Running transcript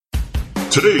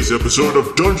Today's episode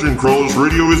of Dungeon Crawlers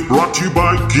Radio is brought to you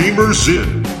by Gamers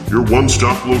Inn, your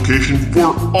one-stop location for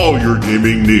all your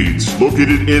gaming needs.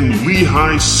 Located in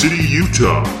Lehigh City,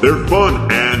 Utah, their fun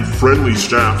and friendly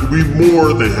staff will be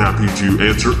more than happy to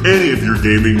answer any of your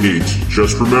gaming needs.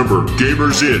 Just remember,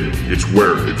 Gamers Inn, it's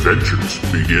where adventures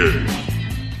begin.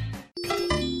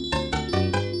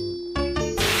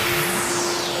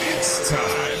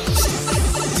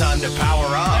 Time to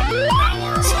power up.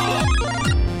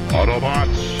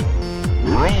 Autobots,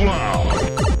 roll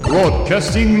out.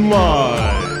 Broadcasting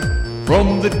live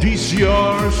from the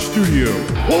DCR studio.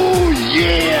 Oh,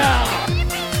 yeah!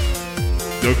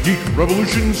 The Geek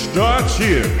Revolution starts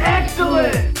here.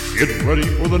 Excellent! Get ready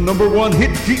for the #1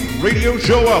 hit geek radio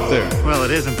show out there. Well,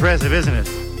 it is impressive, isn't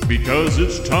it? Because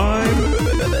it's time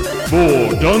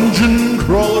for Dungeon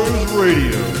Crawlers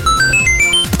Radio.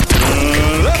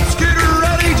 Let's get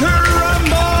ready to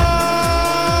rumble!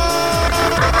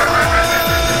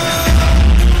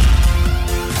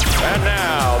 And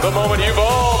now, the moment you've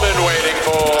all been waiting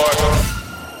for.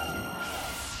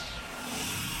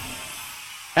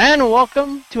 And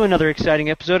welcome to another exciting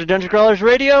episode of Dungeon Crawlers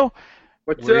Radio.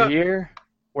 We're here.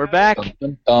 We're back.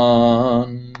 Dun,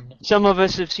 dun. Some of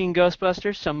us have seen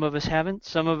Ghostbusters. Some of us haven't.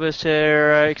 Some of us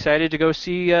are excited to go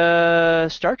see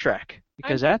Star Trek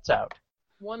because that's out.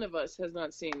 One of us has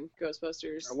not seen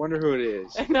Ghostbusters. I wonder who it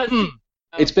is.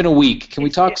 It's been a week. Can we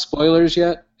talk spoilers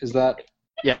yet? Is that...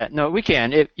 Yeah, no, we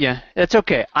can. That's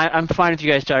okay. I'm fine with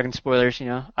you guys talking spoilers. You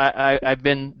know, I've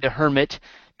been the hermit,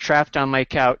 trapped on my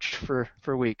couch for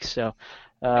weeks, so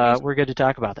we're good to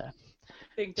talk about that. I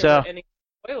think there were any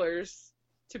spoilers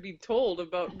to be told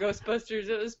about Ghostbusters.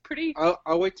 It was pretty.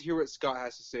 I'll wait to hear what Scott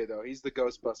has to say, though. He's the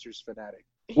Ghostbusters fanatic.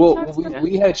 Well,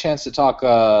 we had a chance to talk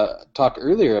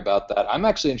earlier about that. I'm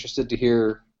actually interested to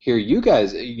hear you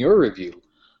guys, your review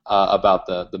about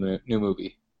the new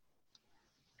movie.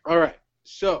 All right.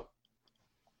 So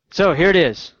here it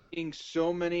is. Seeing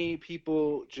so many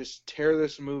people just tear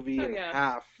this movie in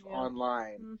half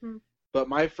online. Mm-hmm. But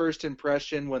my first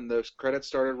impression when the credits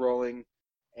started rolling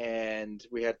and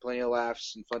we had plenty of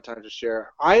laughs and fun times to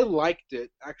share, I liked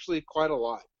it actually quite a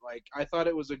lot. Like, I thought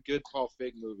it was a good Paul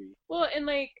Feig movie. Well, and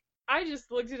I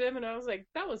just looked at him and I was like,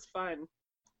 that was fun.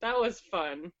 That was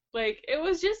fun. Like, it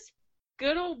was just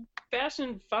good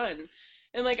old-fashioned fun.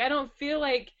 And,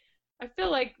 I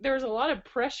feel like there was a lot of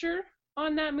pressure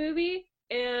on that movie,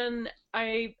 and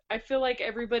I feel like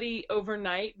everybody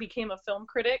overnight became a film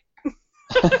critic.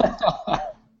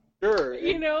 Sure.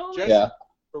 You know? A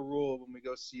rule when we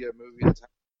go see a movie that's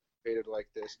created like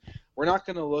this. We're not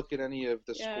going to look at any of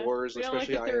the scores,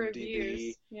 especially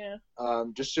IMDb.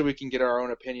 Just so we can get our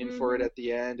own opinion for it at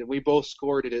the end. And we both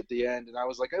scored it at the end, and I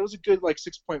was like, it was a good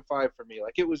 6.5 for me.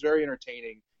 Like, it was very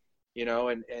entertaining. You know,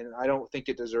 and I don't think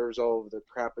it deserves all of the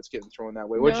crap that's getting thrown that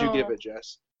way. What'd you give it,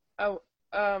 Jess? Oh,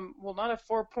 well, not a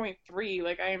 4.3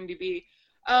 like IMDb.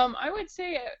 I would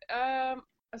say a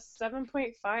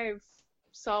 7.5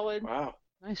 solid. Wow.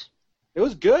 Nice. It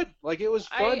was good. Like, it was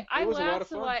fun. I it was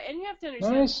laughed a lot. And you have to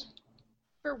understand,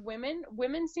 for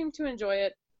women seem to enjoy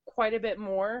it quite a bit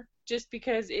more just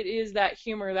because it is that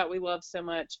humor that we love so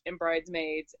much in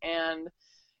Bridesmaids and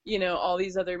you know, all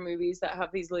these other movies that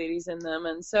have these ladies in them.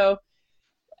 And so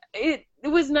it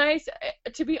was nice.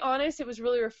 To be honest, it was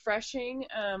really refreshing.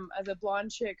 As a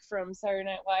blonde chick from Saturday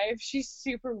Night Live, she's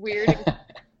super weird.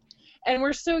 And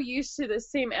we're so used to the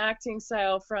same acting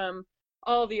style from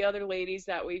all the other ladies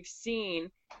that we've seen.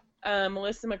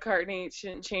 Melissa McCartney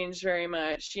shouldn't change very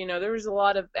much. You know, there was a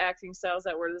lot of acting styles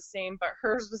that were the same, but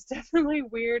hers was definitely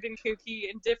weird and kooky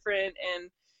and different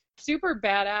and super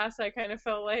badass. I kind of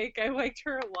felt like I liked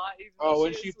her a lot.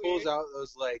 When she pulls out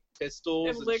those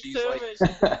pistols and she's like,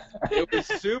 it was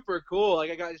super cool. Like,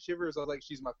 I got shivers. I was like,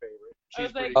 she's my favorite.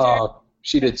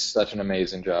 She did such an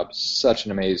amazing job.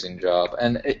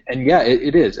 And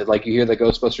it is. Like, you hear the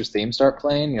Ghostbusters theme start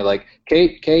playing, you're like,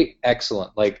 Kate,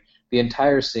 excellent. Like, the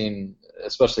entire scene,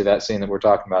 especially that scene that we're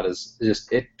talking about, is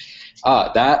just it.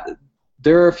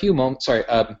 There are a few moments. Sorry,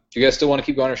 do you guys still want to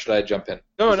keep going, or should I jump in?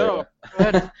 No. Go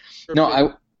ahead. No,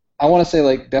 I want to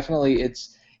say definitely it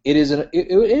is.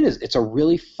 It's a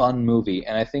really fun movie,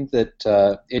 and I think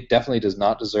that it definitely does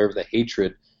not deserve the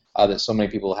hatred that so many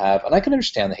people have, and I can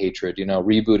understand the hatred. You know,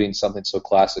 rebooting something so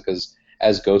classic as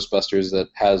Ghostbusters that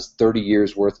has 30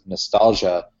 years worth of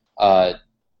nostalgia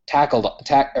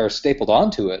stapled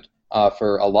onto it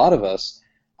for a lot of us.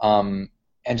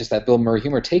 And just that Bill Murray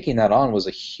humor, taking that on was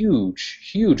a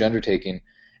huge undertaking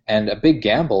and a big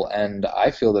gamble, and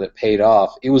I feel that it paid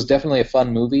off. It was definitely a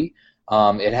fun movie.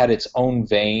 It had its own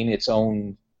vein, its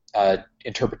own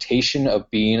interpretation of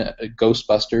being a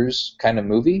Ghostbusters kind of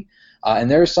movie. And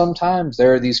there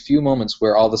are these few moments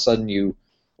where all of a sudden you,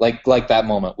 like that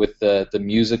moment with the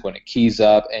music when it keys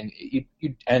up,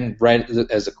 and right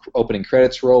as the opening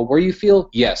credits roll, where you feel,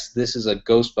 yes, this is a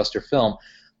Ghostbuster film.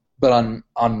 But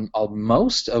on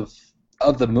most of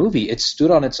the movie, it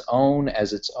stood on its own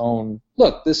as its own.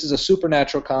 Look, this is a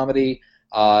supernatural comedy,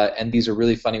 and these are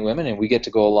really funny women, and we get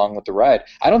to go along with the ride.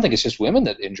 I don't think it's just women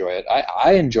that enjoy it.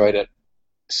 I enjoyed it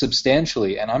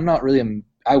substantially, and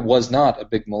I was not a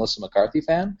big Melissa McCarthy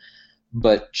fan,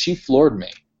 but she floored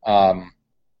me.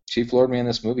 She floored me in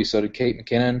this movie. So did Kate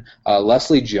McKinnon.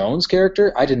 Leslie Jones'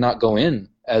 character, I did not go in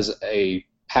as a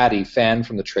Patty fan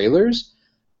from the trailers,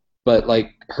 but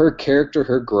like her character,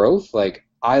 her growth, like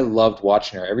I loved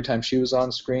watching her. Every time she was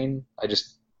on screen, I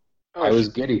was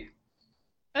giddy.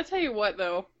 I'll tell you what,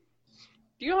 though.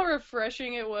 Do you know how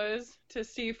refreshing it was to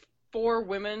see 4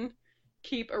 women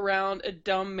keep around a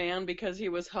dumb man because he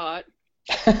was hot?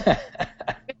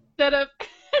 instead of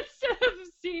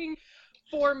seeing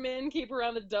 4 men keep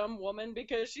around a dumb woman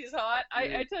because she's hot.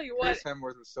 I tell you what, Chris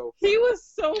Hemsworth was so he was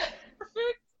so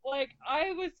perfect. Like,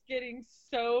 I was getting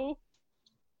so...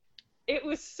 It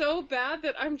was so bad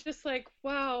that I'm just like,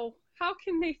 wow, how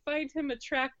can they find him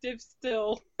attractive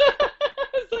still?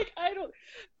 It's like,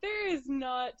 there is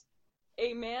not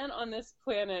a man on this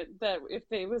planet that if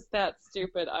they was that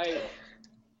stupid, I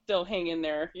still hang in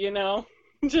there, you know?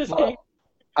 Just hang.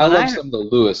 I love some of the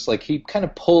Lewis. Like, he kind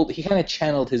of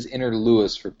channeled his inner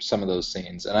Lewis for some of those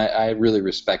scenes, and I really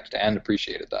respected and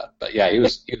appreciated that. But yeah, he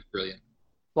was brilliant.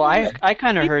 Well, I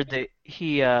kind of heard that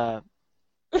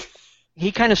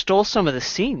he kind of stole some of the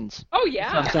scenes. Oh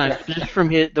yeah. Sometimes just from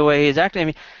the way he's acting. I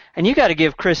mean, and you got to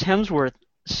give Chris Hemsworth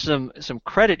some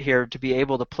credit here to be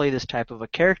able to play this type of a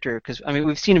character, because I mean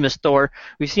we've seen him as Thor,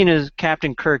 we've seen him as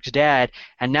Captain Kirk's dad,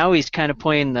 and now he's kind of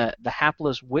playing the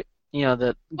hapless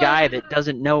the guy that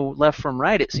doesn't know left from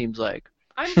right. It seems like.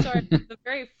 I'm sorry. The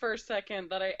very first second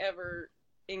that I ever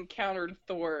encountered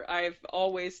Thor, I've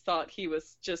always thought he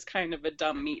was just kind of a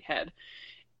dumb meathead,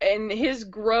 and his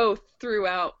growth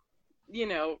throughout,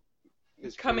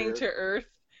 his coming to Earth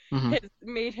has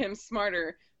made him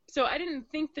smarter. So I didn't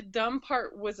think the dumb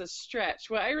part was a stretch.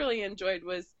 What I really enjoyed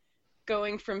was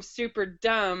going from super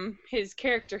dumb, his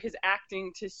character, his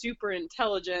acting, to super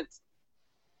intelligent,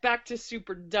 back to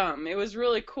super dumb. It was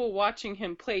really cool watching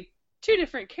him play 2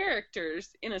 different characters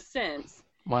in a sense.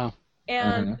 Wow.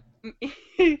 And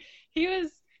he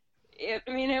was, it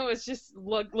was just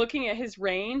looking at his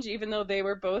range, even though they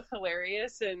were both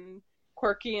hilarious and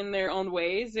quirky in their own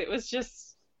ways. It was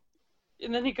just,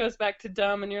 and then he goes back to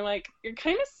dumb, and you're like, you're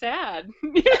kind of sad.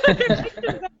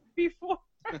 Before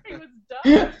he was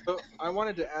dumb. So I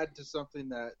wanted to add to something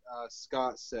that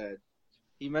Scott said.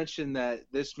 He mentioned that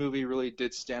this movie really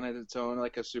did stand on its own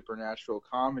like a supernatural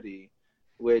comedy,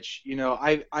 which,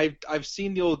 I've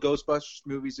seen the old Ghostbusters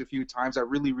movies a few times. I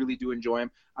really, really do enjoy them.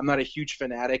 I'm not a huge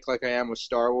fanatic like I am with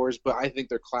Star Wars, but I think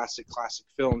they're classic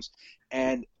films.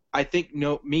 And I think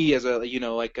me as I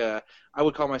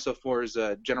would call myself more as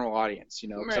a general audience,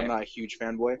 because I'm not a huge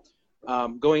fanboy.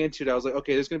 Going into it, I was like,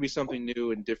 okay, there's going to be something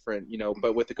new and different,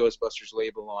 but with the Ghostbusters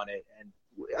label on it. And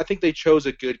I think they chose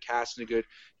a good cast and a good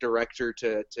director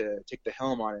to take the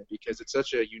helm on it, because it's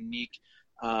such a unique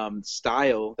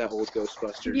style that holds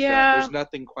Ghostbusters. Yeah. There's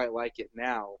nothing quite like it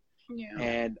now. Yeah.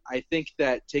 And I think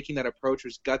that taking that approach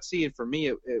was gutsy, and for me,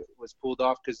 it was pulled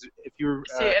off, because if you were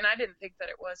and I didn't think that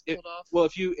it was pulled off. Well,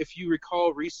 if you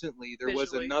recall recently, there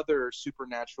was another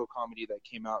supernatural comedy that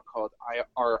came out called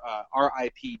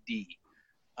R.I.P.D.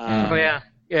 Oh yeah,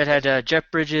 it had Jeff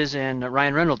Bridges and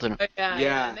Ryan Reynolds in it.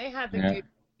 Yeah, and they had the good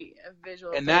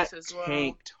visual and that as well.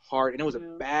 tanked hard, and it was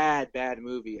a bad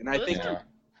movie. And I think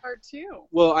hard too.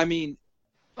 Well, I mean,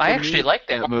 I actually liked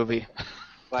that movie.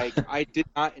 Like, I did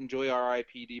not enjoy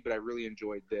R.I.P.D., but I really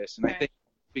enjoyed this, and I think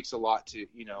it speaks a lot to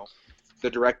the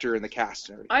director and the cast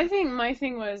and everything. I think my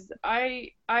thing was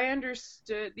I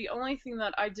understood. The only thing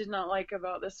that I did not like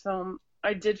about this film,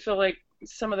 I did feel like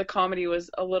some of the comedy was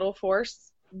a little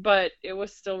forced, but it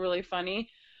was still really funny.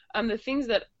 The thing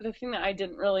that I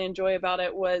didn't really enjoy about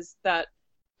it was that,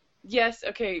 yes,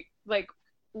 okay, like,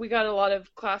 we got a lot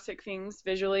of classic things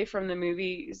visually from the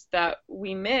movies that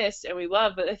we missed and we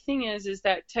love, but the thing is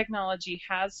that technology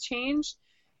has changed,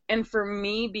 and for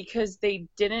me, because they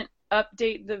didn't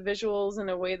update the visuals in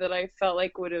a way that I felt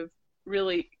like would have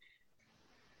really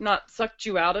not sucked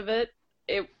you out of it,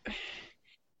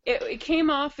 it came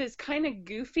off as kind of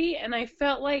goofy, and I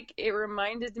felt like it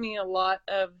reminded me a lot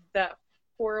of that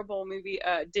horrible movie,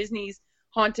 Disney's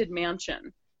Haunted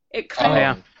Mansion. It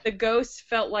kind of, the ghosts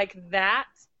felt like that,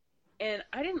 And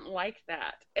I didn't like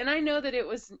that. And I know that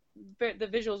the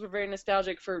visuals were very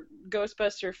nostalgic for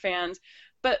Ghostbuster fans,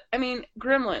 but I mean,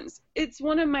 Gremlins, it's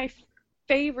one of my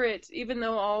favorites, even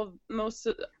though almost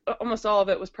all of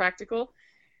it was practical.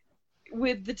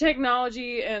 With the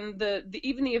technology and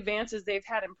even the advances they've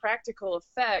had in practical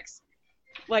effects,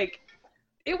 like,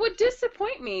 it would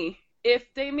disappoint me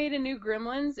if they made a new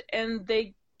Gremlins and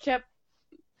they kept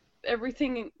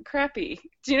everything crappy.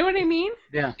 Do you know what I mean?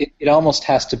 Yeah. It almost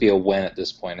has to be a when at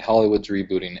this point. Hollywood's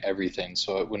rebooting everything,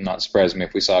 so it would not surprise me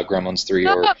if we saw Gremlins 3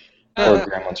 or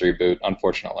Gremlins reboot,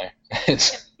 unfortunately.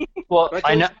 Well,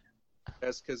 I know.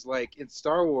 Because, like, in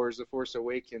Star Wars The Force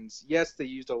Awakens, yes, they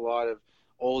used a lot of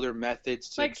older methods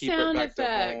to like keep sound it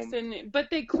back effects, to home. but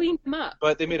they cleaned them up.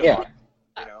 But they made it fun.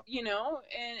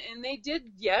 And they did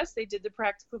the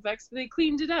practical effects, but they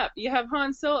cleaned it up. You have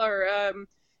Han Solo or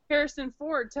Harrison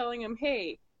Ford telling him,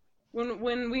 hey,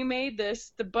 when we made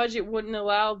this, the budget wouldn't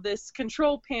allow this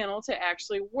control panel to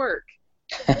actually work.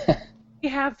 We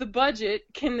have the budget.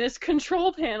 Can this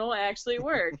control panel actually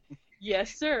work?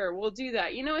 Yes, sir. We'll do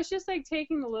that. It's just like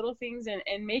taking the little things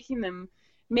and making them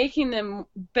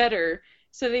better,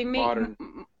 so they make modern.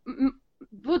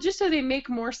 Just so they make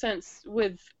more sense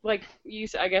with, like you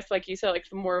said, like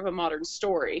more of a modern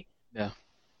story. Yeah.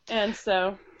 And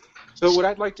so what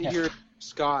I'd like to hear,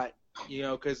 Scott,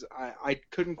 because I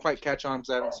couldn't quite catch on because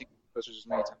I haven't seen Ghostbusters as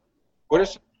many times. What are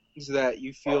some things that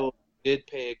you feel did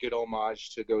pay a good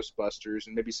homage to Ghostbusters,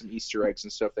 and maybe some Easter eggs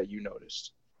and stuff that you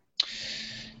noticed?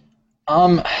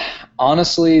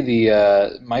 Honestly,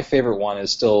 my favorite one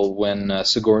is still when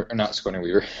Sigourney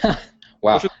Weaver.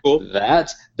 Wow, cool.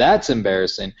 That's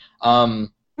embarrassing. And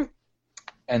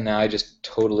now I just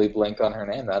totally blanked on her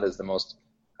name. That is the most.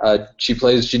 She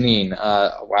plays Janine.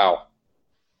 Wow.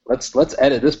 Let's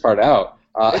edit this part out.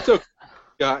 It's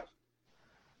okay.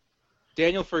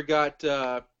 Daniel forgot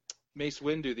Mace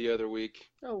Windu the other week.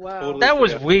 Oh wow. Totally that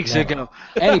was weeks ago.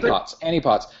 Annie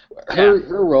Potts.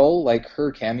 Her role, like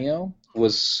her cameo,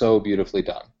 was so beautifully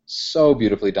done. So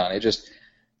beautifully done.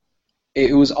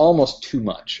 It was almost too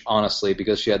much, honestly,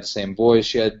 because she had the same voice,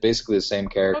 she had basically the same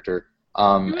character,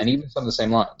 and even some of the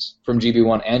same lines from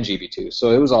GB1 and GB2.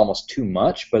 So it was almost too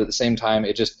much, but at the same time,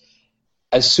 it just,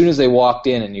 as soon as they walked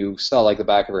in and you saw like the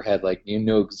back of her head, like you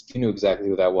knew exactly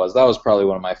who that was. That was probably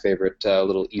one of my favorite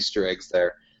little Easter eggs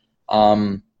there.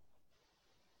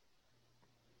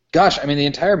 Gosh, I mean, the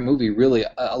entire movie really,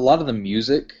 a lot of the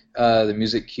music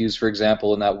cues, for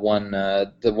example, in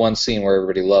that the one scene where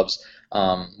everybody loves,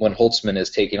 when Holtzman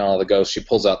is taking on all the ghosts, she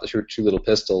pulls out her two little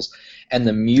pistols, and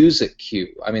the music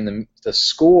cue, I mean, the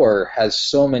score has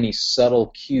so many subtle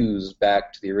cues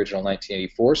back to the original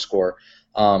 1984 score,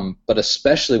 but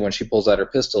especially when she pulls out her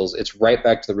pistols, it's right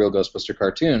back to the real Ghostbuster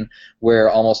cartoon, where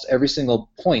almost every single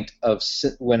point of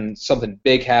when something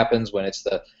big happens, when it's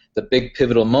the big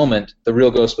pivotal moment, the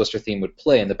real Ghostbuster theme would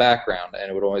play in the background, and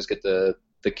it would always get the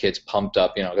kids pumped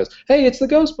up, because, hey, it's the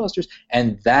Ghostbusters.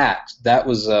 And that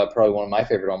was probably one of my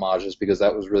favorite homages, because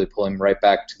that was really pulling right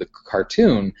back to the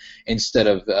cartoon instead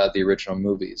of the original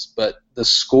movies. But the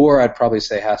score, I'd probably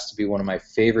say, has to be one of my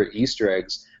favorite Easter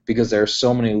eggs, because there are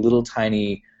so many little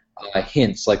tiny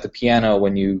hints, like the piano,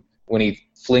 when he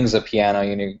flings a piano,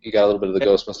 you got a little bit of the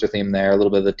Ghostbuster theme there, a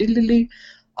little bit of the diddly.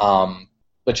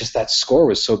 But just that score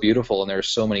was so beautiful, and there were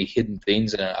so many hidden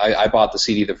things in it. I bought the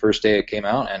CD the first day it came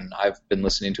out, and I've been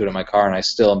listening to it in my car, and I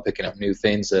still am picking up new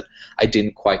things that I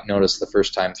didn't quite notice the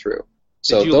first time through.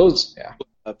 So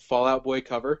A Fall Out Boy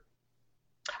cover?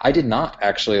 I did not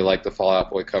actually like the Fall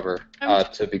Out Boy cover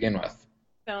to begin with.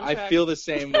 I feel the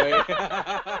same way.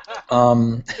 I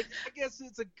guess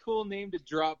it's a cool name to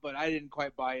drop, but I didn't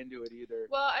quite buy into it either.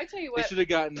 Well, I tell you what. They should have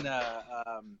gotten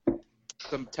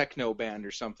some techno band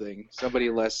or something. Somebody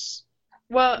less.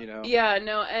 Well, yeah,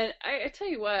 no, and I tell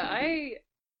you what,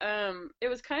 it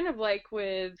was kind of like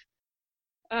with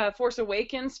Force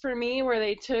Awakens for me, where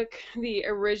they took the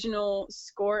original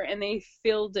score and they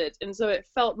filled it, and so it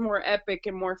felt more epic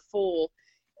and more full,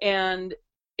 and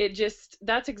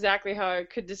that's exactly how I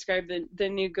could describe the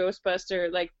new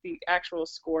Ghostbuster, like the actual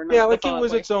score. Yeah, like it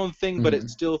was its own thing, but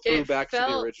it still threw back to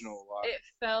the original a lot. It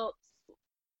felt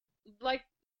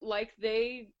like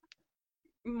they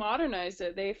modernized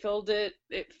it. They filled it.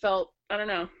 It felt, I don't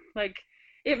know, like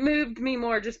it moved me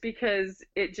more just because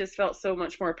it just felt so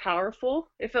much more powerful.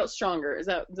 It felt stronger. Is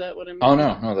that what I mean? Oh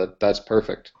no, that's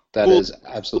perfect. That is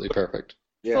absolutely perfect.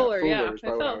 Fuller, yeah. It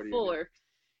felt fuller.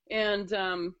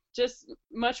 And just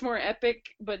much more epic,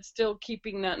 but still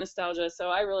keeping that nostalgia. So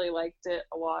I really liked it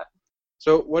a lot.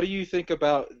 So what do you think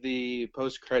about the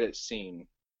post-credits scene?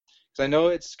 Because I know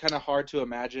it's kind of hard to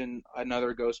imagine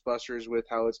another Ghostbusters with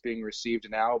how it's being received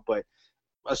now, but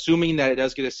assuming that it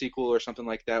does get a sequel or something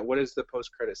like that, what does the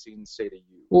post-credit scene say to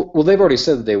you? Well, they've already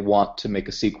said that they want to make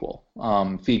a sequel.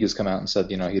 Feig has come out and said,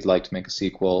 he'd like to make a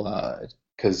sequel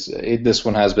because this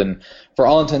one has been, for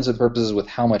all intents and purposes, with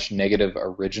how much negative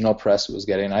original press it was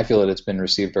getting, I feel that it's been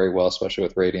received very well, especially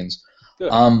with ratings.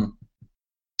 Good.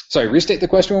 Sorry, restate the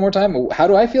question one more time. How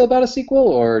do I feel about a sequel,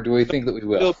 or do we think that we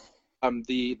will?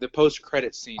 The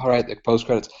post-credit scene. All right, the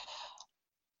post-credits.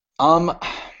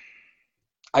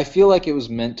 I feel like it was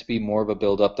meant to be more of a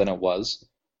build-up than it was.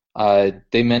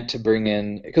 They meant to bring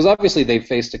in, because obviously they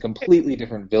faced a completely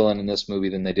different villain in this movie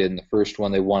than they did in the first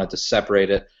one. They wanted to separate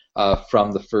it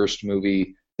from the first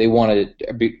movie. They wanted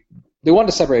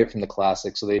to separate it from the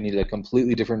classic, so they needed a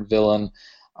completely different villain.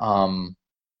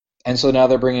 And so now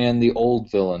they're bringing in the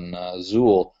old villain,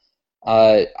 Zuul.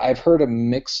 I've heard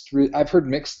mixed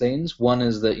things. One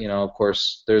is that, of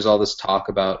course, there's all this talk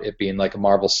about it being like a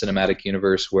Marvel Cinematic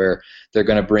Universe where they're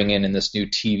going to bring in this new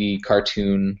TV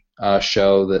cartoon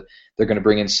show that they're going to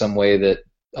bring in some way that,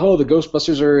 the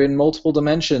Ghostbusters are in multiple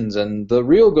dimensions and the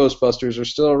real Ghostbusters are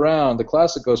still around, the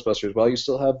classic Ghostbusters, while you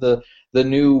still have the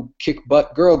new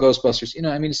kick-butt girl Ghostbusters.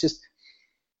 It's just,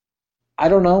 I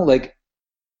don't know,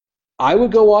 I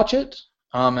would go watch it.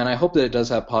 And I hope that it does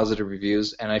have positive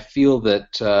reviews. And I feel that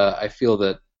if you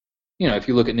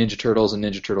look at Ninja Turtles and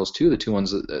Ninja Turtles 2,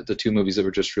 the two movies that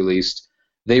were just released,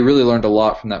 they really learned a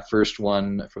lot from that first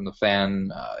one, from the fan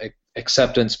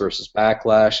acceptance versus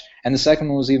backlash, and the second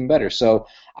one was even better. So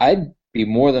I'd be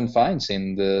more than fine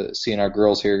seeing our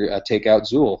girls here take out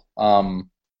Zuul,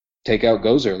 take out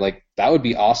Gozer. That would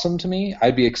be awesome to me.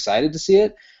 I'd be excited to see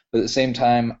it, but at the same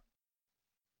time,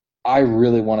 I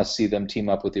really want to see them team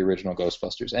up with the original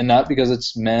Ghostbusters. And not because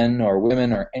it's men or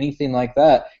women or anything like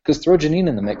that, because throw Janine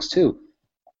in the mix too.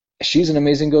 She's an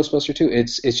amazing Ghostbuster too.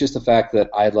 It's just the fact that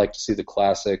I'd like to see the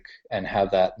classic and have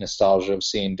that nostalgia of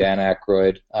seeing Dan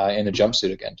Aykroyd in a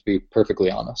jumpsuit again, to be perfectly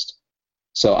honest.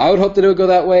 So I would hope that it would go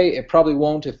that way. It probably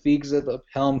won't if Feig's at the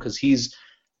helm, because he's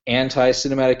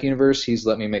anti-cinematic universe. He's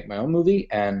let me make my own movie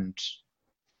and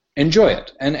enjoy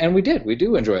it, and we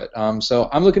do enjoy it. So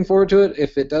I'm looking forward to it.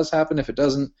 If it does happen, if it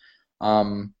doesn't,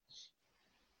 so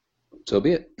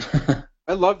be it.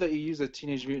 I love that you use a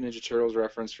Teenage Mutant Ninja Turtles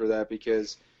reference for that,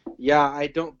 because I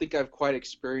don't think I've quite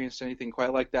experienced anything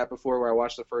quite like that before, where I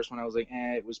watched the first one, I was like,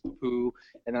 it was poo-poo,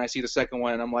 and then I see the second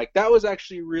one and I'm like, that was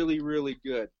actually really, really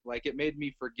good. It made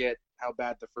me forget how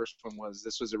bad the first one was.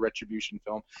 This was a retribution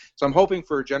film. So I'm hoping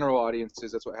for general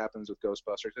audiences that's what happens with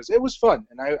Ghostbusters, because it was fun,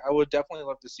 and I would definitely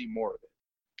love to see more of it.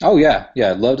 Oh, yeah.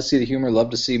 I'd love to see the humor, love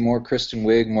to see more Kristen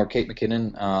Wiig, more Kate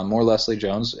McKinnon, more Leslie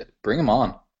Jones. Bring them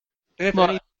on. And if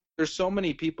any, there's so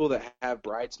many people that have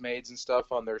Bridesmaids and stuff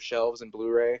on their shelves and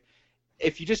Blu-ray.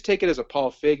 If you just take it as a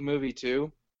Paul Feig movie,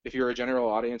 too, if you're a general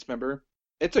audience member,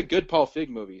 it's a good Paul Feig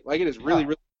movie. It is really,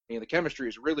 really, the chemistry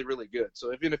is really, really good.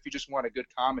 So even if you just want a good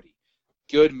comedy,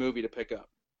 good movie to pick up.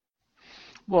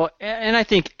 Well, and I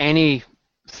think any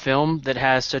film that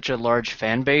has such a large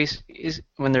fan base is,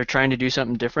 when they're trying to do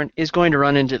something different, is going to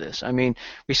run into this. I mean,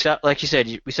 we saw, like you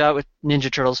said, we saw it with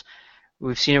Ninja Turtles.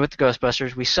 We've seen it with the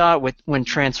Ghostbusters. We saw it when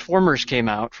Transformers came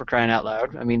out, for crying out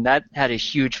loud. I mean, that had a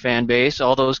huge fan base.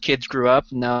 All those kids grew up.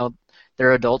 Now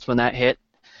they're adults when that hit.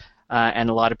 And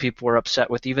a lot of people were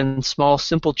upset with even small,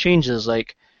 simple changes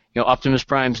like, Optimus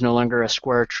Prime's no longer a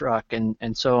square truck,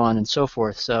 and so on and so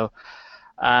forth. So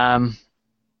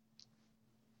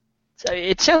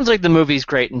it sounds like the movie's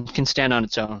great and can stand on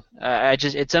its own.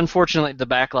 It's unfortunately the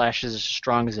backlash is as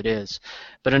strong as it is.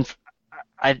 But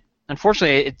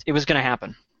unfortunately, it was going to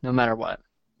happen, no matter what.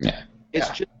 Yeah. It's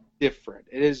just different.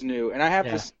 It is new. And I have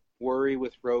this worry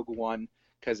with Rogue One,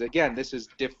 because, again, this is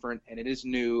different, and it is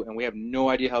new, and we have no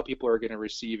idea how people are going to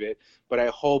receive it. But I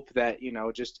hope that,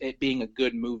 just it being a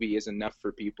good movie is enough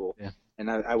for people. Yeah. And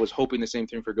I was hoping the same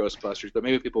thing for Ghostbusters, but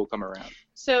maybe people will come around.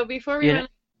 So before we run out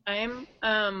of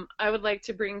time, I would like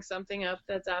to bring something up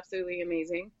that's absolutely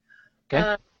amazing.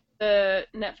 Okay. The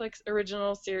Netflix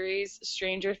original series,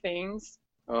 Stranger Things.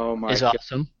 Oh my God.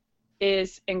 Awesome.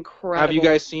 Is incredible. Have you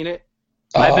guys seen it?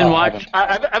 I've been watching.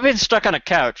 I've been stuck on a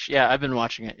couch. Yeah, I've been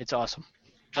watching it. It's awesome.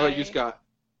 How about you, Scott?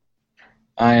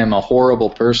 I am a horrible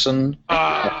person.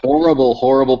 A horrible,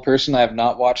 horrible person. I have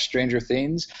not watched Stranger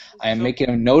Things. I am making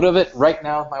a note of it right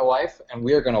now with my wife, and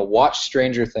we are going to watch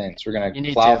Stranger Things. We're going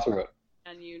to plow through it.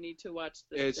 And you need to watch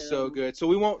this. It's so good. So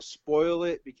we won't spoil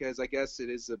it, because I guess it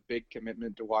is a big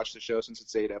commitment to watch the show since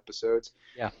it's 8 episodes.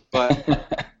 Yeah.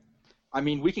 But I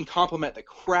mean, we can compliment the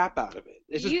crap out of it.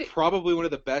 This is probably one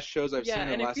of the best shows I've seen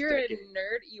in the last decade. Yeah, and if you're a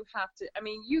nerd, you have to. I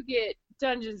mean, you get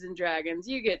Dungeons and Dragons,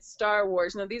 you get Star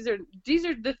Wars. Now, these are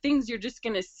the things you're just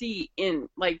gonna see in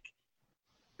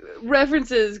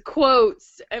references,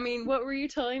 quotes. I mean, what were you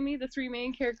telling me? The 3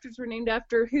 main characters were named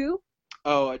after who?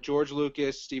 Oh, George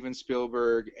Lucas, Steven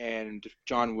Spielberg, and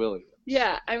John Williams.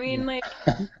 Yeah, I mean, like...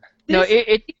 No,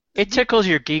 it tickles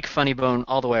your geek funny bone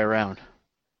all the way around.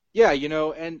 Yeah,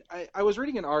 and I was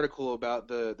reading an article about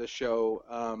the show,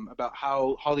 about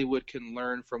how Hollywood can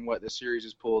learn from what the series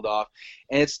has pulled off,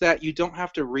 and it's that you don't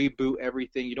have to reboot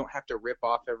everything, you don't have to rip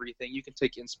off everything, you can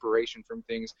take inspiration from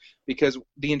things, because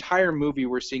the entire movie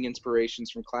we're seeing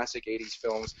inspirations from classic 80s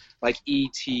films like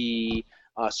E.T.,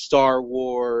 Star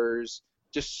Wars,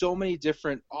 just so many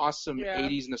different awesome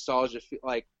 80s nostalgia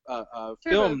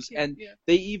films, and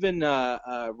they even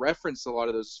reference a lot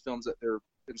of those films that they're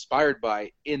inspired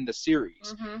by in the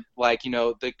series. Like,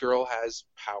 the girl has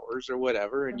powers or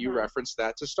whatever, and you reference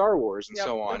that to Star Wars and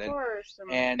so on.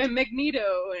 And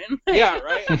Magneto. And yeah,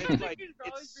 right? And it's like,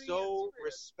 it's so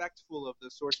respectful of the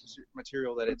source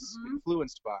material that it's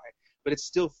influenced by, but it's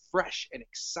still fresh and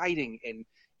exciting and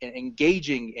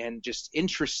engaging and just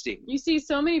interesting. You see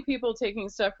so many people taking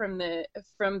stuff from the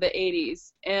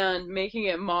 80s and making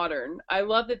it modern. I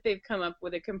love that they've come up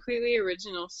with a completely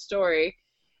original story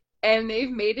and they've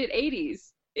made it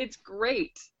 80s. It's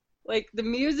great. Like, the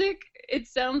music, it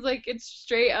sounds like it's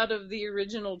straight out of the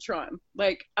original Tron.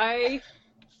 Like, I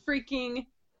freaking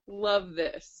love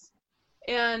this.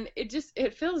 And it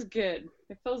feels good.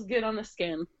 It feels good on the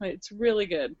skin. It's really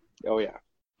good. Oh, yeah.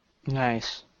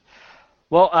 Nice.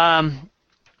 Well,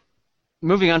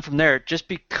 moving on from there, just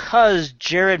because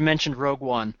Jared mentioned Rogue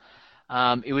One,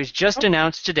 it was just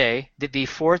announced today that the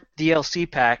 4th DLC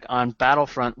pack on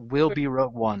Battlefront will be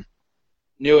Rogue One.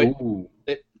 Knew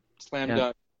it. Slam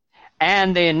dunk.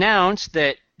 And they announced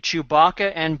that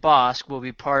Chewbacca and Bossk will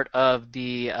be part of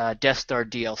the Death Star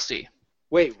DLC.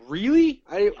 Wait, really?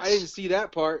 I didn't see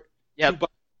that part. Yep. Chewbacca.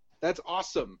 That's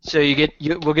awesome. So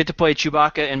we'll get to play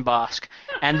Chewbacca and Bossk.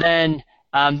 And then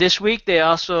this week they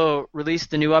also released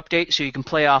the new update so you can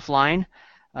play offline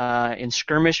in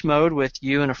skirmish mode with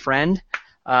you and a friend,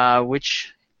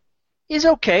 which is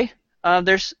okay.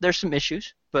 There's some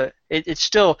issues, but it's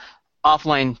still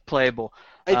offline playable.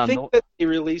 I think that they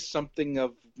released something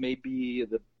of maybe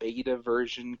the beta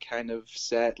version kind of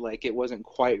set. Like, it wasn't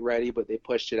quite ready, but they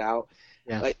pushed it out.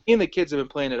 Yeah. Like, me and the kids have been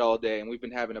playing it all day, and we've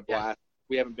been having a blast. Yeah.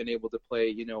 We haven't been able to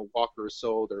play, Walker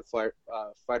Assault or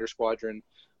Fighter Squadron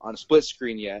on split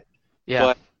screen yet.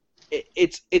 Yeah. But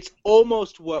it's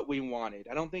almost what we wanted.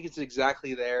 I don't think it's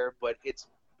exactly there, but it's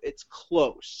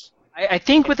close. I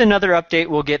think with another update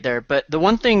we'll get there, but the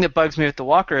one thing that bugs me with the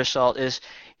Walker Assault is,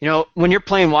 when you're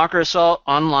playing Walker Assault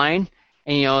online,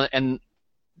 and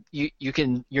you're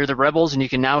the rebels and you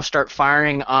can now start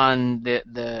firing on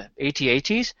the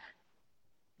AT-ATs,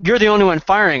 you're the only one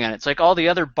firing on it. It's like all the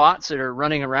other bots that are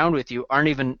running around with you aren't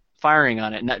even firing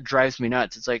on it, and that drives me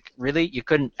nuts. It's like, really? You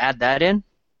couldn't add that in?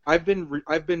 I've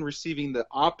been receiving the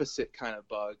opposite kind of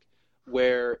bug,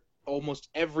 where almost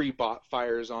every bot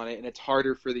fires on it, and it's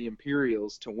harder for the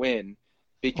Imperials to win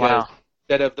because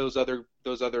instead of those other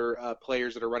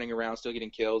players that are running around still getting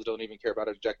kills, don't even care about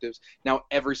objectives. Now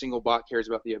every single bot cares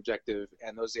about the objective,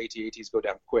 and those AT-ATs go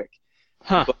down quick.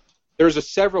 Huh. But there's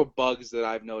several bugs that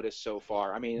I've noticed so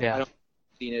far. I mean, I don't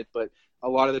seen it, but a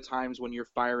lot of the times when you're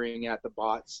firing at the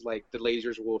bots, like, the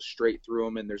lasers will straight through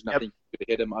them, and there's nothing to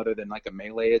hit them other than like a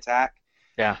melee attack.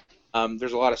 Yeah.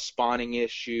 There's a lot of spawning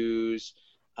issues.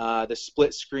 The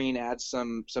split screen adds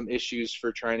some issues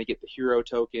for trying to get the hero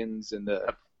tokens and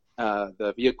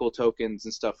the vehicle tokens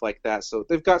and stuff like that. So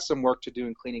they've got some work to do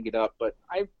in cleaning it up, but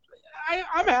I'm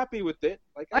happy with it.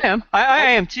 Like, I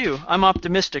am too. I'm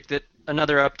optimistic that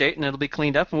another update and it'll be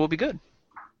cleaned up and we'll be good.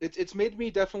 It's made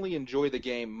me definitely enjoy the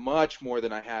game much more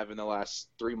than I have in the last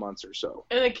 3 months or so.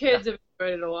 And the kids have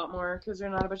enjoyed it a lot more because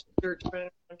they're not a bunch of jerks running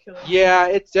around killing. Yeah,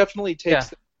 it definitely takes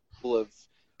the level of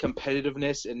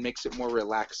competitiveness and makes it more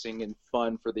relaxing and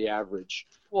fun for the average.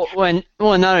 Well, not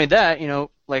only that,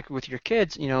 like with your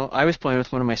kids, I was playing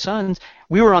with one of my sons.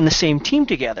 We were on the same team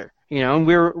together, and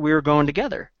we were going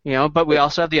together, but we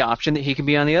also have the option that he can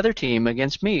be on the other team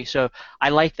against me. So I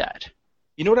like that.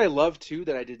 You know what I love too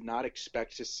that I did not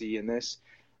expect to see in this?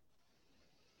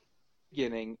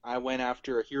 Beginning, I went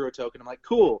after a hero token. I'm like,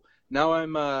 cool. Now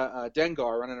I'm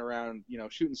Dengar running around,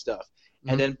 shooting stuff. Mm-hmm.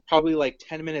 And then probably like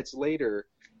 10 minutes later,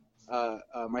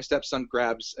 my stepson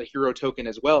grabs a hero token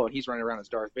as well, and he's running around as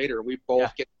Darth Vader. And we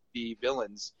both get to be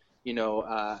villains,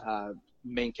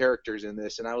 main characters in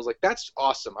this. And I was like, that's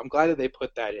awesome. I'm glad that they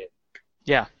put that in.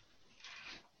 Yeah,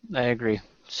 I agree.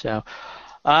 So,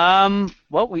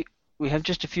 we have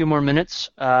just a few more minutes.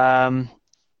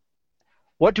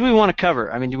 what do we want to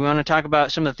cover? I mean, do we want to talk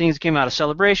about some of the things that came out of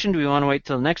Celebration? Do we want to wait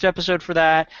till the next episode for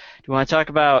that? Do we want to talk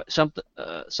about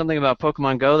something about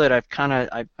Pokemon Go that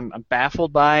I'm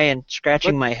baffled by and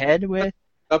scratching my head with?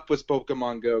 Up with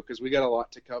Pokemon Go because we got a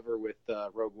lot to cover with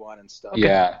Rogue One and stuff. Okay.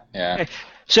 Yeah. Okay.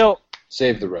 So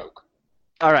save the Rogue.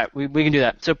 All right, we can do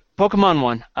that. So Pokemon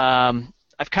One,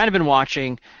 I've kind of been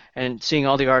watching and seeing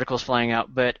all the articles flying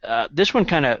out, but this one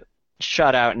kind of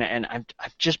shot out, and I'm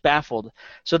just baffled.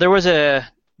 So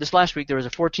this last week there was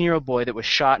a 14-year-old boy that was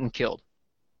shot and killed.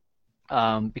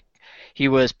 He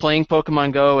was playing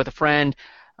Pokemon Go with a friend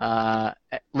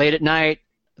late at night.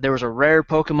 There was a rare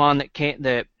Pokemon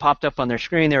that popped up on their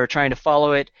screen. They were trying to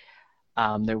follow it.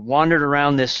 They wandered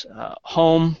around this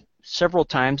home several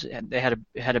times. And they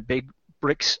had a big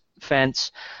bricks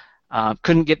fence.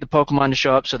 Couldn't get the Pokemon to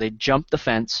show up, so they jumped the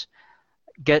fence.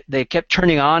 They kept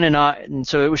turning on and off, and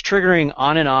so it was triggering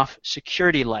on and off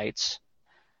security lights.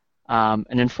 And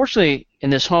unfortunately, in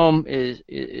this home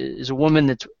is a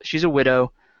woman she's a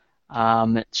widow.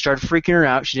 It started freaking her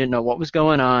out. She didn't know what was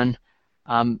going on.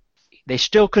 They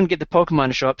still couldn't get the Pokemon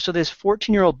to show up, so this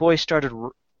 14-year-old boy started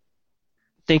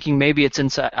thinking maybe it's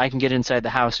inside. I can get inside the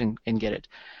house and get it.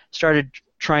 Started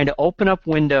trying to open up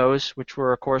windows, which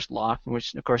were of course locked.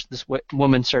 Which of course this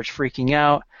woman starts freaking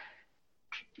out.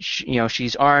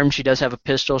 She's armed. She does have a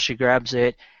pistol. She grabs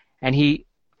it, and he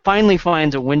finally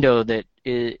finds a window that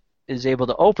is able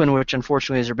to open, which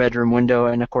unfortunately is her bedroom window.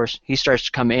 And of course he starts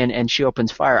to come in, and she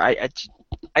opens fire.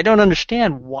 I don't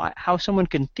understand how someone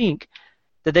can think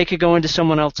that they could go into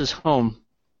someone else's home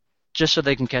just so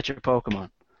they can catch a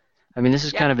Pokemon. I mean, this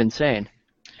is kind of insane.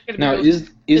 Now,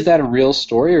 is that a real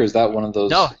story, or is that one of those?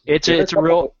 No, it's a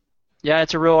real. Yeah,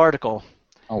 it's a real article.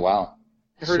 Oh wow!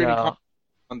 I heard any comment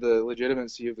on the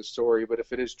legitimacy of the story, but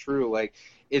if it is true, like,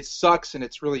 it sucks and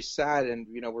it's really sad, and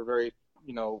we're very,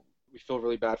 we feel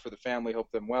really bad for the family, hope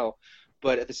them well.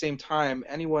 But at the same time,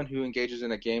 anyone who engages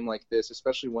in a game like this,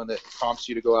 especially one that prompts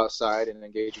you to go outside and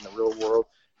engage in the real world,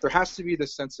 there has to be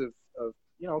this sense of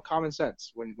common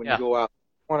sense when you go out.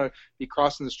 You want to be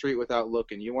crossing the street without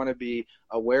looking. You want to be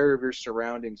aware of your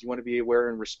surroundings. You want to be aware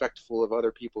and respectful of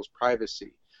other people's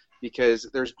privacy, because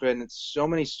there's been so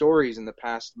many stories in the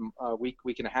past week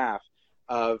and a half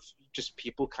of just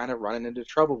people kind of running into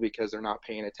trouble because they're not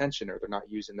paying attention or they're not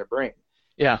using their brain.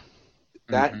 Yeah.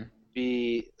 That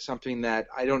be something that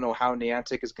I don't know how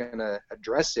Niantic is going to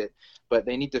address it, but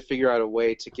they need to figure out a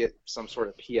way to get some sort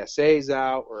of PSAs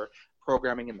out or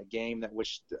programming in the game that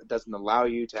which doesn't allow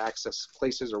you to access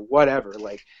places or whatever.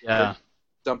 Like,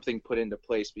 something put into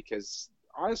place, because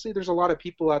honestly, there's a lot of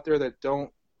people out there that don't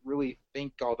really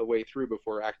think all the way through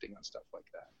before acting on stuff like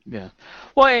that. Yeah.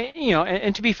 Well,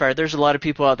 and to be fair, there's a lot of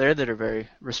people out there that are very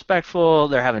respectful.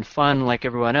 They're having fun like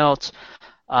everyone else.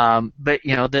 But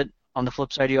that on the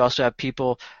flip side, you also have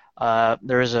people.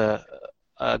 There is a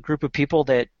group of people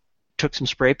that took some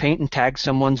spray paint and tagged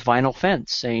someone's vinyl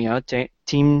fence, saying,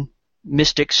 Team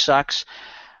Mystic sucks,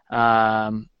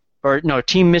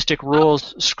 Team Mystic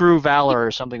rules, screw Valor, or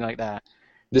something like that.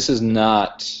 This is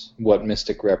not what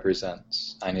Mystic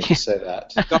represents. I need to say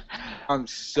that. I'm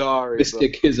sorry.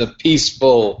 Mystic is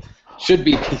should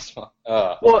be peaceful.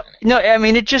 Well, no, I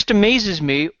mean, it just amazes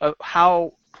me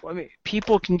how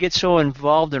people can get so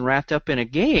involved and wrapped up in a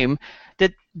game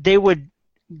that they would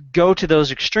go to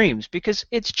those extremes, because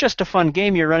it's just a fun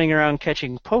game. You're running around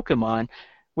catching Pokemon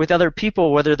with other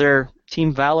people, whether they're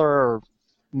Team Valor or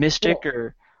Mystic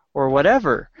or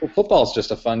whatever. Well, football's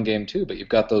just a fun game too, but you've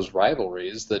got those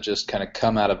rivalries that just kind of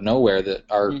come out of nowhere that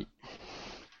are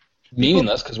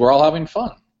meaningless because we're all having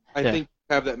fun. I think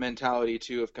have that mentality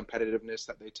too of competitiveness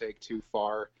that they take too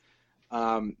far.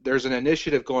 There's an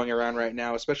initiative going around right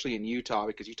now, especially in Utah,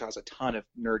 because Utah has a ton of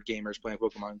nerd gamers playing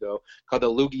Pokemon Go, called the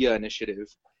Lugia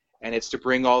Initiative, and it's to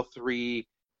bring all three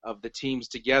of the teams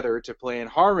together to play in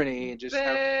harmony and just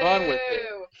have fun with it.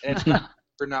 And it's not,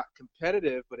 we're not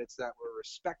competitive, but it's that we're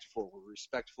respectful. We're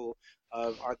respectful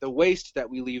of the waste that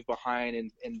we leave behind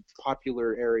in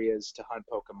popular areas to hunt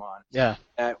Pokemon. Yeah.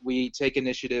 That we take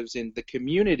initiatives in the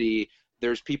community.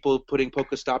 There's people putting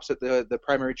Pokestops at the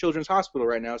primary children's hospital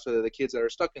right now so that the kids that are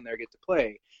stuck in there get to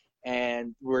play.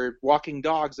 And we're walking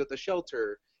dogs at the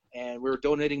shelter. And we're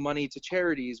donating money to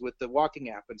charities with the walking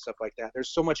app and stuff like that.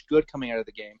 There's so much good coming out of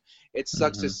the game. It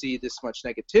sucks to see this much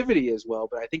negativity as well,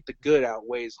 but I think the good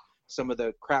outweighs some of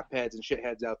the crapheads and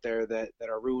shitheads out there that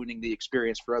are ruining the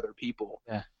experience for other people.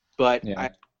 Yeah. But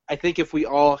I think if we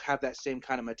all have that same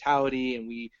kind of mentality and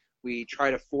we try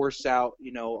to force out,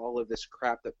 all of this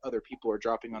crap that other people are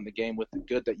dropping on the game with the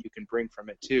good that you can bring from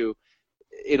it too,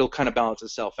 it'll kind of balance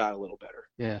itself out a little better.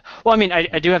 Yeah. Well, I mean,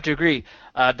 I do have to agree.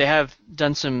 They have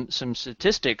done some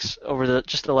statistics over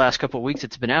the last couple of weeks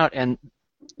it's been out, and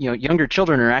younger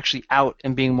children are actually out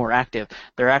and being more active.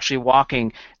 They're actually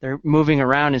walking. They're moving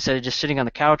around instead of just sitting on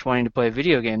the couch wanting to play a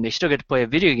video game. They still get to play a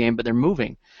video game, but they're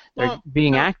moving. They're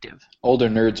being active. Older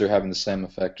nerds are having the same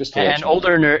effect.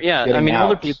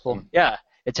 Older people. Yeah,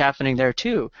 it's happening there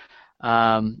too.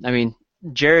 I mean,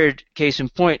 Jared, case in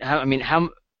point. How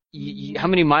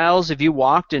many miles have you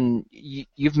walked? And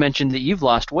you've mentioned that you've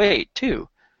lost weight too.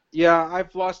 Yeah,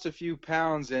 I've lost a few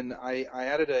pounds, and I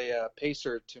added a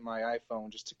pacer to my iPhone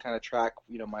just to kind of track,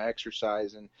 my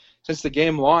exercise. And since the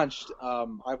game launched,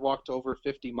 I've walked over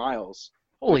 50 miles.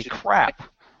 Holy crap!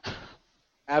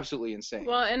 Absolutely insane.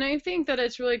 Well, and I think that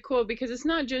it's really cool because it's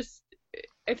not just.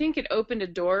 I think it opened a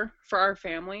door for our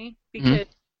family because,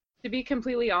 to be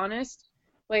completely honest,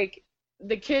 like.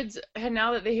 The kids,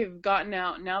 now that they have gotten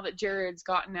out, now that Jared's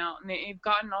gotten out, and they've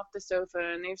gotten off the sofa,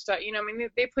 and they've started,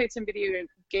 they played some video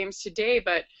games today,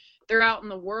 but they're out in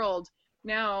the world.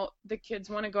 Now the kids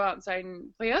want to go outside and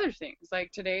play other things.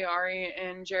 Like today, Ari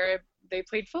and Jared, they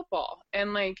played football.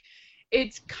 And,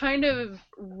 it's kind of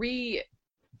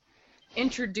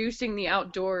reintroducing the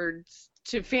outdoors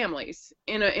to families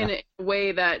in a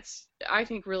way that's, I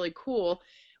think, really cool.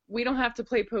 We don't have to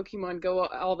play Pokemon Go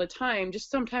all the time, just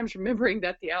sometimes remembering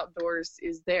that the outdoors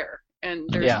is there. And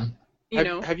there's,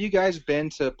 Have you guys been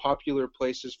to popular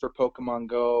places for Pokemon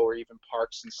Go or even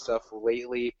parks and stuff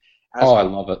lately? I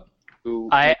love it.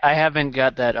 I haven't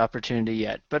got that opportunity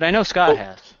yet, but I know Scott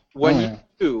has. When you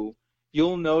do,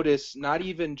 you'll notice not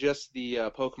even just the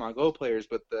Pokemon Go players,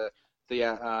 but the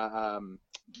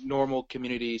normal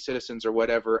community citizens or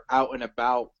whatever out and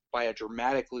about by a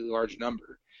dramatically large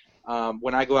number.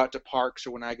 When I go out to parks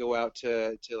or when I go out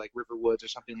to like Riverwoods or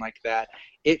something like that,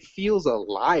 it feels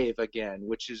alive again,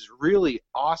 which is really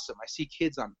awesome. I see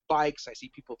kids on bikes. I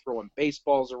see people throwing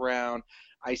baseballs around.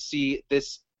 I see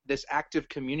this active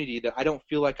community that I don't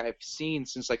feel like I've seen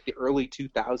since like the early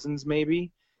 2000s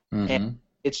maybe. Mm-hmm. And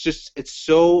it's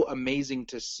so amazing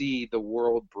to see the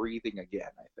world breathing again,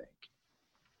 I think.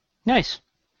 Nice.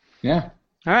 Yeah.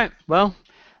 All right. Well,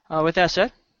 with that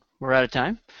said, we're out of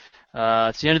time.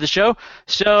 It's the end of the show.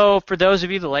 So for those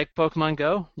of you that like Pokemon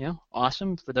Go,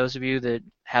 awesome. For those of you that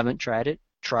haven't tried it,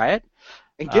 try it.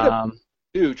 And get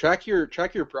track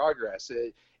your progress.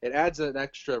 It adds an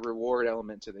extra reward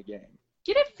element to the game.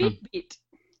 Get a Fitbit.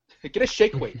 Get a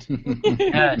shake weight.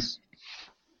 Yes.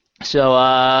 So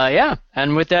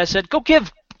and with that said, go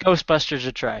give Ghostbusters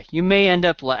a try. You may end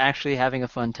up actually having a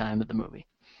fun time at the movie.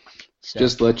 So.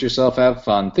 Just let yourself have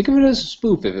fun. Think of it as a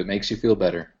spoof if it makes you feel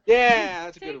better. Yeah,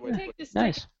 that's a good way to put it.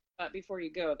 Nice. Before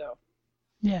you go, though.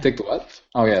 Yeah. Take the what?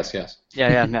 Oh, yes.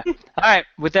 Yeah. All right,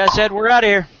 with that said, we're out of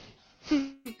here.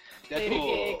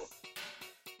 Deadpool.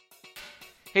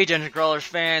 Hey, Dungeon Crawlers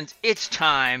fans, it's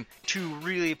time to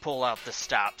really pull out the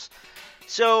stops.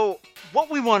 So, what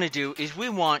we want to do is we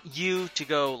want you to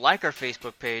go like our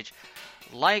Facebook page,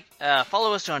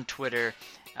 follow us on Twitter,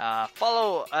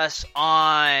 follow us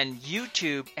on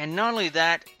YouTube, and not only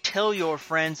that, tell your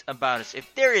friends about us.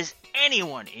 If there is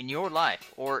anyone in your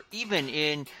life, or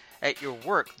even at your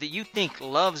work, that you think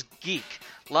loves geek,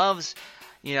 loves,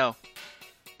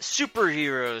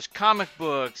 superheroes, comic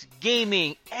books,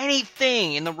 gaming,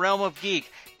 anything in the realm of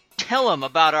geek, tell them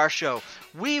about our show.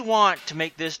 We want to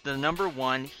make this the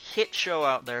 #1 hit show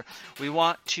out there. We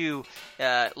want to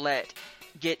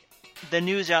get the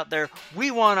news out there.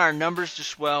 We want our numbers to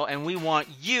swell, and we want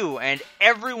you and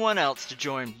everyone else to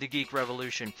join the Geek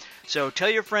Revolution. So tell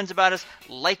your friends about us,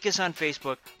 like us on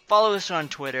Facebook, follow us on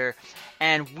Twitter,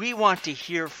 and we want to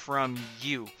hear from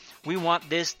you. We want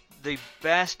this the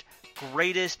best,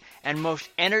 greatest, and most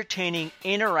entertaining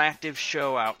interactive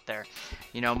show out there.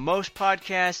 Most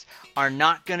podcasts are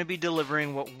not going to be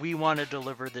delivering what we want to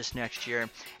deliver this next year.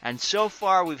 And so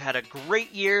far, we've had a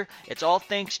great year. It's all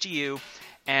thanks to you.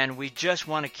 And we just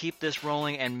want to keep this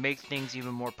rolling and make things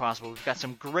even more possible. We've got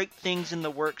some great things in the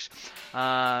works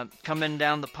coming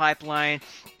down the pipeline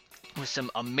with some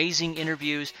amazing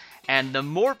interviews. And the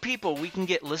more people we can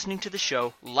get listening to the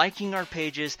show, liking our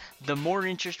pages, the more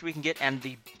interest we can get, and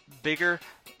the bigger,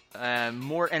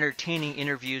 more entertaining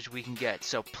interviews we can get.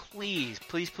 So please,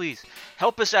 please, please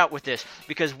help us out with this,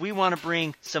 because we want to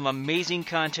bring some amazing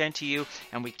content to you,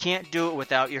 and we can't do it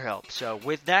without your help. So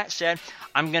with that said,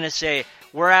 I'm going to say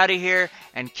we're out of here,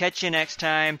 and catch you next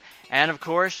time. And of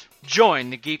course, join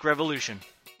the Geek Revolution.